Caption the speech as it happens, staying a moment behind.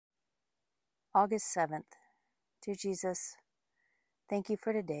August 7th. Dear Jesus, thank you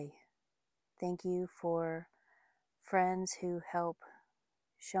for today. Thank you for friends who help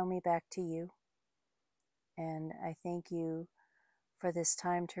show me back to you. And I thank you for this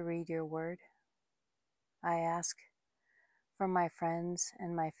time to read your word. I ask for my friends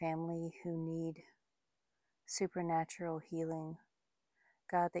and my family who need supernatural healing.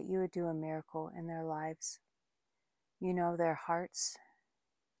 God, that you would do a miracle in their lives. You know their hearts.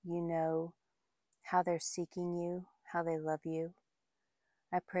 You know how they're seeking you, how they love you.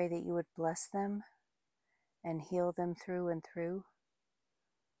 I pray that you would bless them and heal them through and through.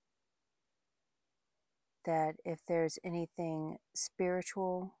 That if there's anything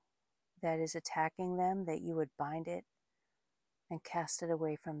spiritual that is attacking them, that you would bind it and cast it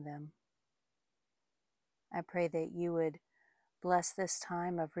away from them. I pray that you would bless this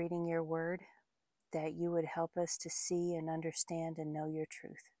time of reading your word, that you would help us to see and understand and know your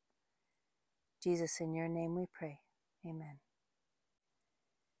truth. Jesus, in your name we pray. Amen.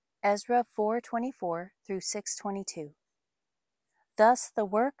 Ezra 4:24 through 6:22. Thus the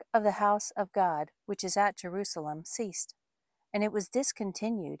work of the house of God, which is at Jerusalem, ceased, and it was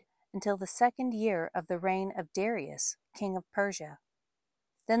discontinued until the 2nd year of the reign of Darius, king of Persia.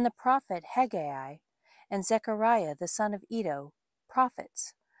 Then the prophet Haggai and Zechariah the son of Iddo,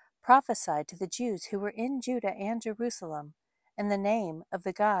 prophets, prophesied to the Jews who were in Judah and Jerusalem, in the name of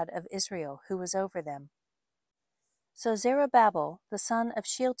the God of Israel who was over them. So Zerubbabel the son of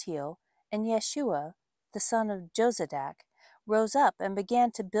Shealtiel and Yeshua the son of Jozadak rose up and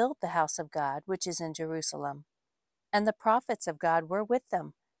began to build the house of God which is in Jerusalem. And the prophets of God were with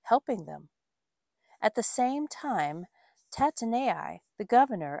them, helping them. At the same time, Tattenai, the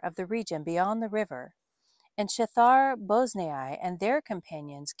governor of the region beyond the river, and Shethar-Boznai and their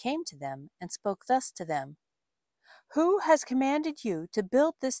companions came to them and spoke thus to them: Who has commanded you to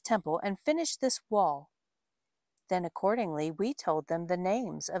build this temple and finish this wall? Then accordingly we told them the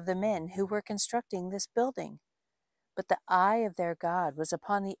names of the men who were constructing this building. But the eye of their God was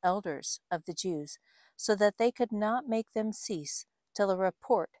upon the elders of the Jews, so that they could not make them cease till a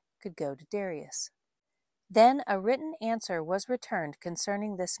report could go to Darius. Then a written answer was returned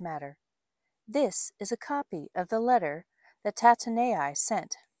concerning this matter. This is a copy of the letter that Tattenai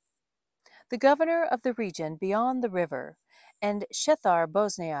sent. The governor of the region beyond the river, and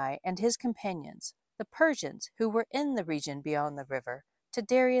Shethar-Boznai and his companions, the Persians who were in the region beyond the river, to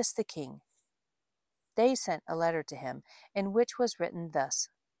Darius the king. They sent a letter to him, in which was written thus: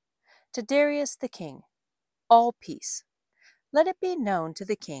 To Darius the king, all peace. Let it be known to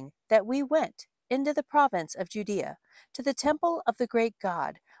the king that we went into the province of Judea, to the temple of the great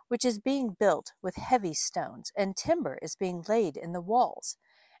God, which is being built with heavy stones, and timber is being laid in the walls.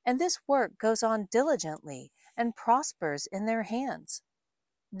 And this work goes on diligently and prospers in their hands.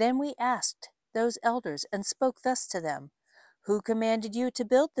 Then we asked those elders and spoke thus to them: Who commanded you to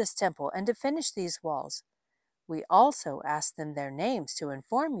build this temple and to finish these walls? We also asked them their names to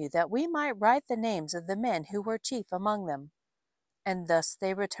inform you that we might write the names of the men who were chief among them. And thus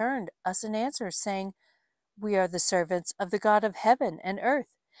they returned us an answer, saying, We are the servants of the God of heaven and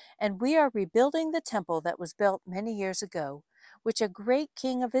earth, and we are rebuilding the temple that was built many years ago, which a great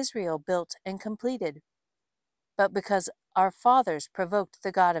king of Israel built and completed. But because our fathers provoked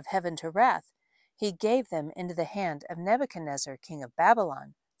the God of heaven to wrath, he gave them into the hand of Nebuchadnezzar, king of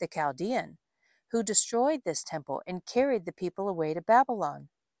Babylon, the Chaldean, who destroyed this temple and carried the people away to Babylon.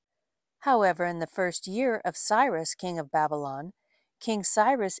 However, in the 1st year of Cyrus, king of Babylon, King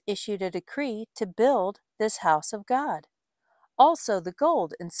Cyrus issued a decree to build this house of God. Also the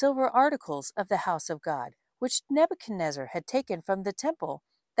gold and silver articles of the house of God, which Nebuchadnezzar had taken from the temple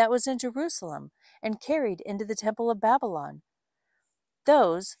that was in Jerusalem and carried into the temple of Babylon.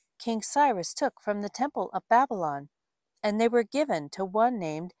 Those King Cyrus took from the temple of Babylon, and they were given to one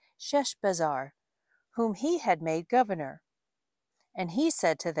named Sheshbazzar, whom he had made governor. And he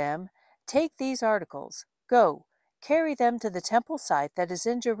said to them, Take these articles, go, carry them to the temple site that is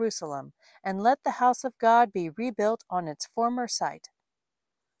in Jerusalem, and let the house of God be rebuilt on its former site.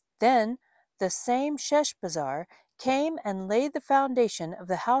 Then the same Sheshbazzar came and laid the foundation of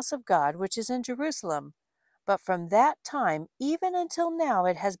the house of God which is in Jerusalem. But from that time even until now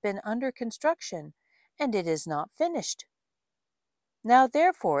it has been under construction, and it is not finished. Now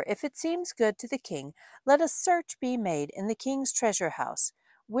therefore, if it seems good to the king, let a search be made in the king's treasure house,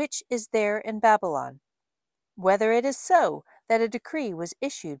 which is there in Babylon, whether it is so that a decree was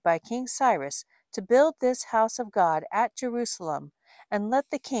issued by King Cyrus to build this house of God at Jerusalem, and let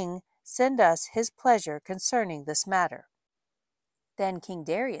the king send us his pleasure concerning this matter. Then King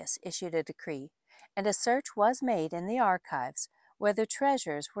Darius issued a decree, and a search was made in the archives, where the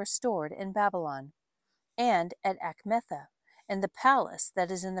treasures were stored in Babylon, and at Achmetha, in the palace that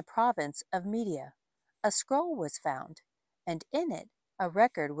is in the province of Media. A scroll was found, and in it a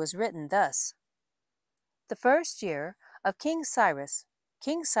record was written thus: The first year of King Cyrus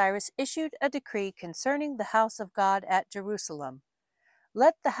issued a decree concerning the house of God at Jerusalem.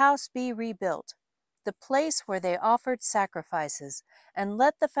 Let the house be rebuilt, the place where they offered sacrifices, and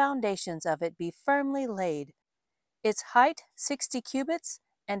let the foundations of it be firmly laid, its height 60 cubits,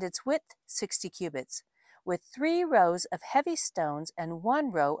 and its width 60 cubits, with 3 rows of heavy stones and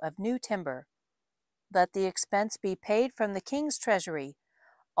 1 row of new timber. Let the expense be paid from the king's treasury.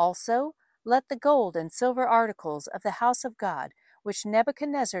 Also, let the gold and silver articles of the house of God, which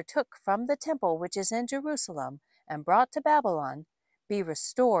Nebuchadnezzar took from the temple which is in Jerusalem and brought to Babylon, be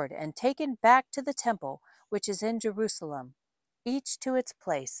restored and taken back to the temple which is in Jerusalem, each to its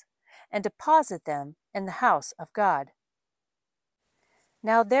place, and deposit them in the house of God.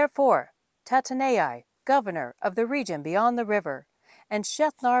 Now therefore, Tattenai, governor of the region beyond the river, and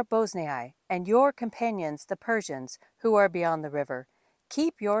Shethar-boznai, and your companions the Persians, who are beyond the river,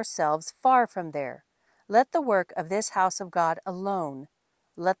 keep yourselves far from there. Let the work of this house of God alone.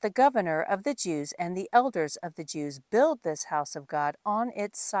 Let the governor of the Jews and the elders of the Jews build this house of God on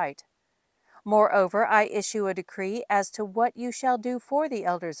its site. Moreover, I issue a decree as to what you shall do for the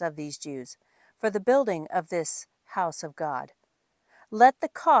elders of these Jews, for the building of this house of God. Let the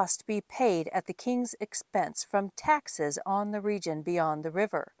cost be paid at the king's expense from taxes on the region beyond the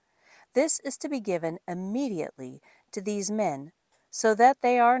river. This is to be given immediately to these men, so that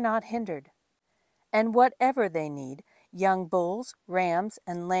they are not hindered. And whatever they need, young bulls, rams,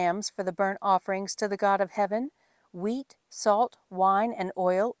 and lambs for the burnt offerings to the God of heaven, wheat, salt, wine, and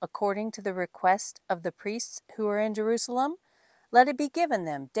oil, according to the request of the priests who are in Jerusalem, let it be given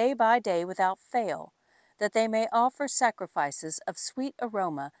them day by day without fail, that they may offer sacrifices of sweet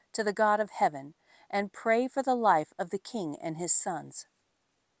aroma to the God of heaven, and pray for the life of the king and his sons.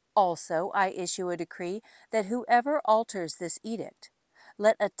 Also I issue a decree that whoever alters this edict,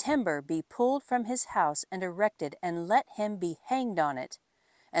 let a timber be pulled from his house and erected, and let him be hanged on it,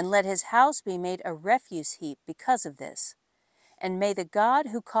 and let his house be made a refuse heap because of this. And may the God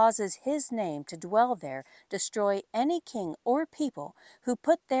who causes his name to dwell there destroy any king or people who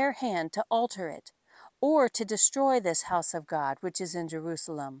put their hand to alter it, or to destroy this house of God which is in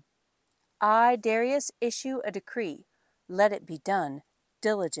Jerusalem. I, Darius, issue a decree. Let it be done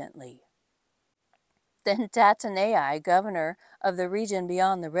diligently. Then Tattenai, governor of the region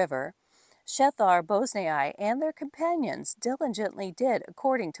beyond the river, Shethar-boznai, and their companions diligently did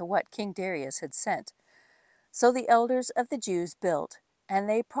according to what King Darius had sent. So the elders of the Jews built, and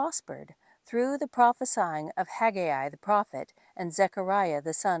they prospered, through the prophesying of Haggai the prophet and Zechariah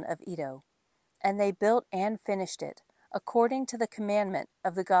the son of Iddo. And they built and finished it, according to the commandment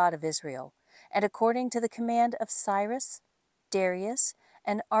of the God of Israel, and according to the command of Cyrus, Darius,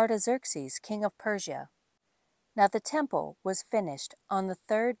 and Artaxerxes, king of Persia. Now the temple was finished on the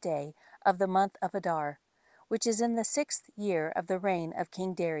 3rd day of the month of Adar, which is in the 6th year of the reign of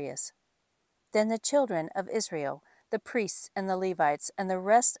King Darius. Then the children of Israel, the priests and the Levites, and the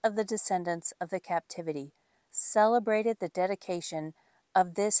rest of the descendants of the captivity, celebrated the dedication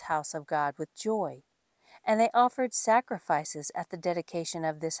of this house of God with joy. And they offered sacrifices at the dedication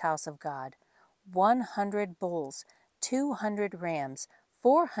of this house of God, 100 bulls, 200 rams,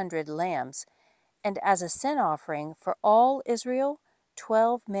 400 lambs, and as a sin offering for all Israel,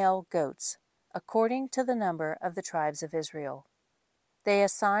 12 male goats, according to the number of the tribes of Israel. They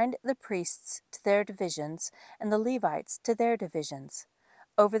assigned the priests to their divisions and the Levites to their divisions,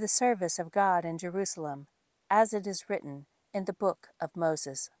 over the service of God in Jerusalem, as it is written in the book of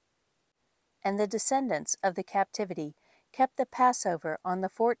Moses. And the descendants of the captivity kept the Passover on the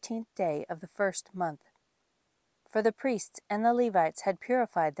 14th day of the 1st month. For the priests and the Levites had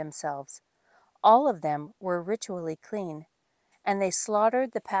purified themselves. All of them were ritually clean, and they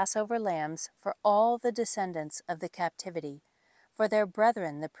slaughtered the Passover lambs for all the descendants of the captivity, for their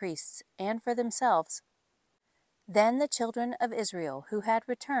brethren the priests, and for themselves. Then the children of Israel who had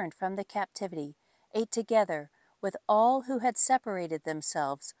returned from the captivity ate together with all who had separated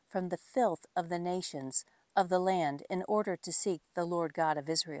themselves from the filth of the nations of the land in order to seek the Lord God of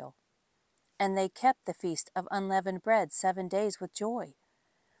Israel. And they kept the feast of unleavened bread 7 days with joy.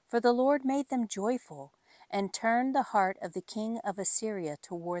 For the Lord made them joyful, and turned the heart of the king of Assyria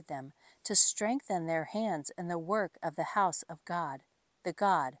toward them, to strengthen their hands in the work of the house of God, the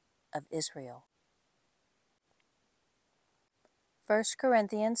God of Israel. 1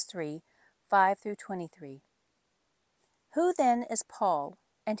 Corinthians 3, 5-23. Who then is Paul,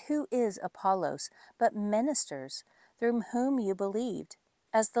 and who is Apollos, but ministers, through whom you believed,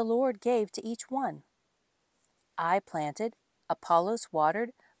 as the Lord gave to each one. I planted, Apollos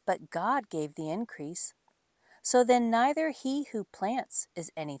watered, but God gave the increase. So then neither he who plants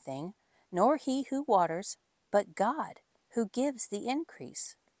is anything, nor he who waters, but God, who gives the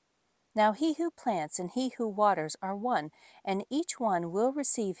increase. Now he who plants and he who waters are one, and each one will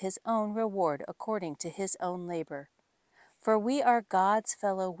receive his own reward according to his own labor. For we are God's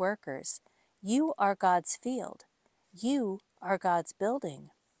fellow workers. You are God's field. You are God's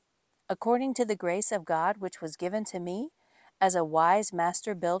building. According to the grace of God which was given to me, as a wise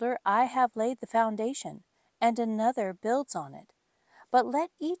master builder, I have laid the foundation, and another builds on it. But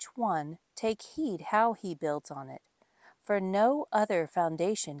let each one take heed how he builds on it. For no other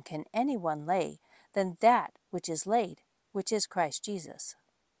foundation can anyone lay than that which is laid, which is Christ Jesus.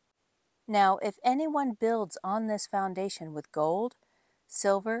 Now, if anyone builds on this foundation with gold,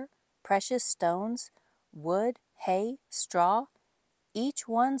 silver, precious stones, wood, hay, straw, each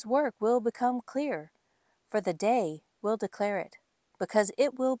one's work will become clear, for the day will declare it, because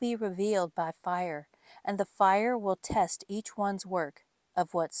it will be revealed by fire, and the fire will test each one's work,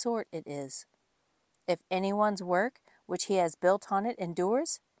 of what sort it is. If anyone's work which he has built on it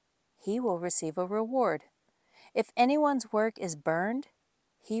endures, he will receive a reward. If anyone's work is burned,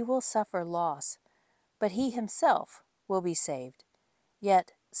 he will suffer loss, but he himself will be saved,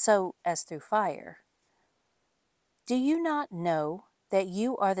 yet so as through fire. Do you not know that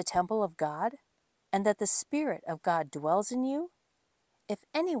you are the temple of God, and that the Spirit of God dwells in you? If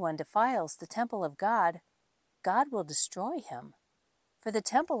anyone defiles the temple of God, God will destroy him. For the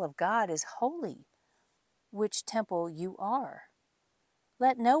temple of God is holy, which temple you are.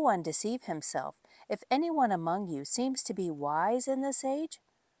 Let no one deceive himself. If anyone among you seems to be wise in this age,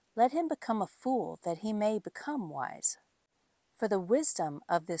 let him become a fool, that he may become wise. For the wisdom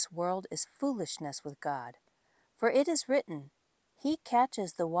of this world is foolishness with God. For it is written, He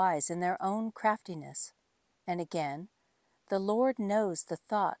catches the wise in their own craftiness. And again, the Lord knows the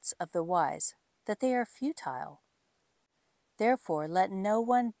thoughts of the wise, that they are futile. Therefore let no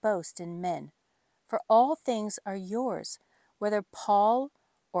one boast in men, for all things are yours, whether Paul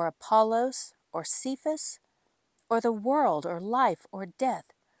or Apollos or Cephas, or the world or life or death,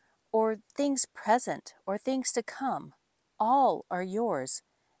 or things present or things to come, all are yours,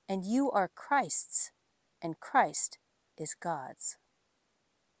 and you are Christ's, and Christ is God's.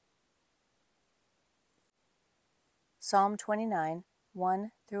 Psalm 29,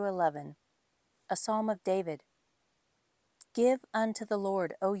 1 through 11, a psalm of David. Give unto the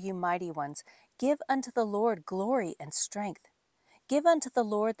Lord, O you mighty ones, give unto the Lord glory and strength. Give unto the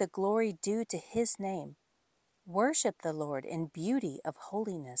Lord the glory due to his name. Worship the Lord in beauty of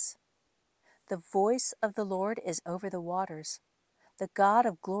holiness. The voice of the Lord is over the waters. The God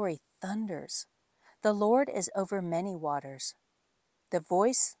of glory thunders. The Lord is over many waters. The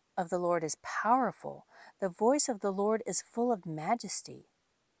voice of the Lord is powerful. The voice of the Lord is full of majesty.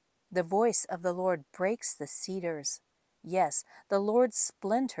 The voice of the Lord breaks the cedars. Yes, the Lord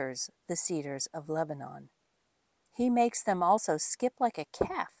splinters the cedars of Lebanon. He makes them also skip like a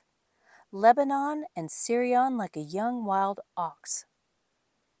calf, Lebanon and Sirion like a young wild ox.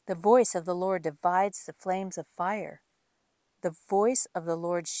 The voice of the Lord divides the flames of fire. The voice of the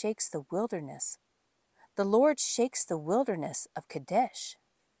Lord shakes the wilderness. The Lord shakes the wilderness of Kadesh.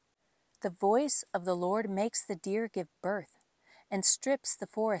 The voice of the Lord makes the deer give birth, and strips the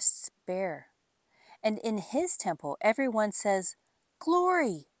forests bare. And in his temple everyone says,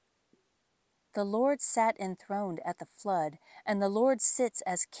 Glory! The Lord sat enthroned at the flood, and the Lord sits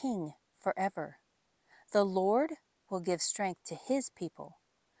as king forever. The Lord will give strength to his people.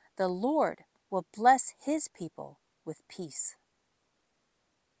 The Lord will bless his people with peace.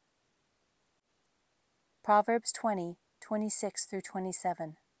 Proverbs 20, 26 through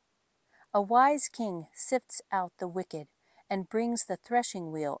 27. A wise king sifts out the wicked and brings the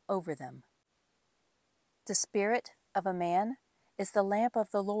threshing wheel over them. The spirit of a man is the lamp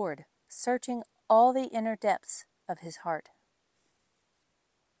of the Lord, searching all the inner depths of his heart.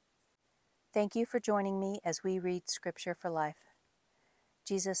 Thank you for joining me as we read Scripture for Life.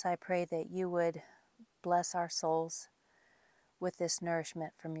 Jesus, I pray that you would bless our souls with this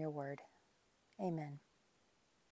nourishment from your word. Amen.